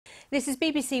This is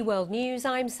BBC World News.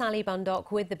 I'm Sally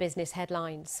Bundock with the business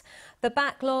headlines. The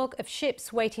backlog of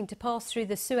ships waiting to pass through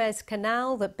the Suez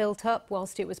Canal that built up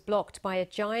whilst it was blocked by a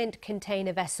giant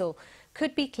container vessel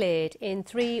could be cleared in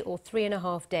 3 or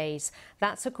 3.5 days.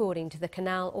 That's according to the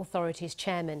Canal Authority's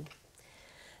chairman.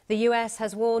 The US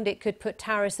has warned it could put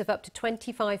tariffs of up to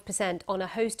 25% on a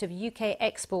host of UK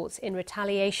exports in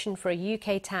retaliation for a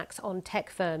UK tax on tech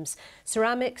firms.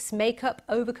 Ceramics, makeup,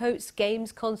 overcoats,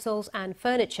 games, consoles and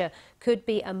furniture could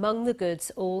be among the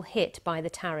goods all hit by the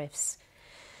tariffs.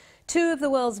 Two of the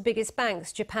world's biggest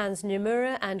banks, Japan's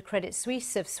Nomura and Credit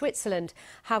Suisse of Switzerland,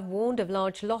 have warned of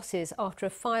large losses after a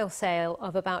fire sale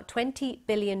of about $20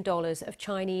 billion of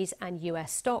Chinese and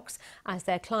US stocks as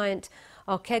their client,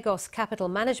 Archegos Capital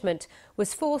Management,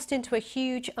 was forced into a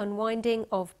huge unwinding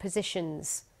of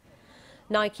positions.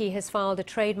 Nike has filed a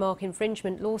trademark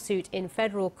infringement lawsuit in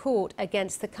federal court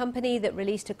against the company that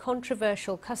released a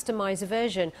controversial customized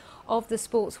version of the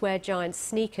sportswear giant's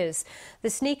sneakers. The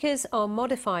sneakers are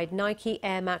modified Nike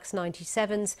Air Max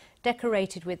 97s,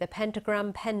 decorated with a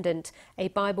pentagram pendant, a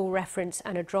Bible reference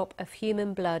and a drop of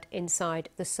human blood inside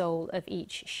the sole of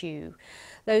each shoe.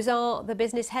 Those are the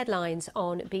business headlines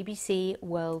on BBC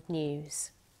World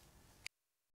News.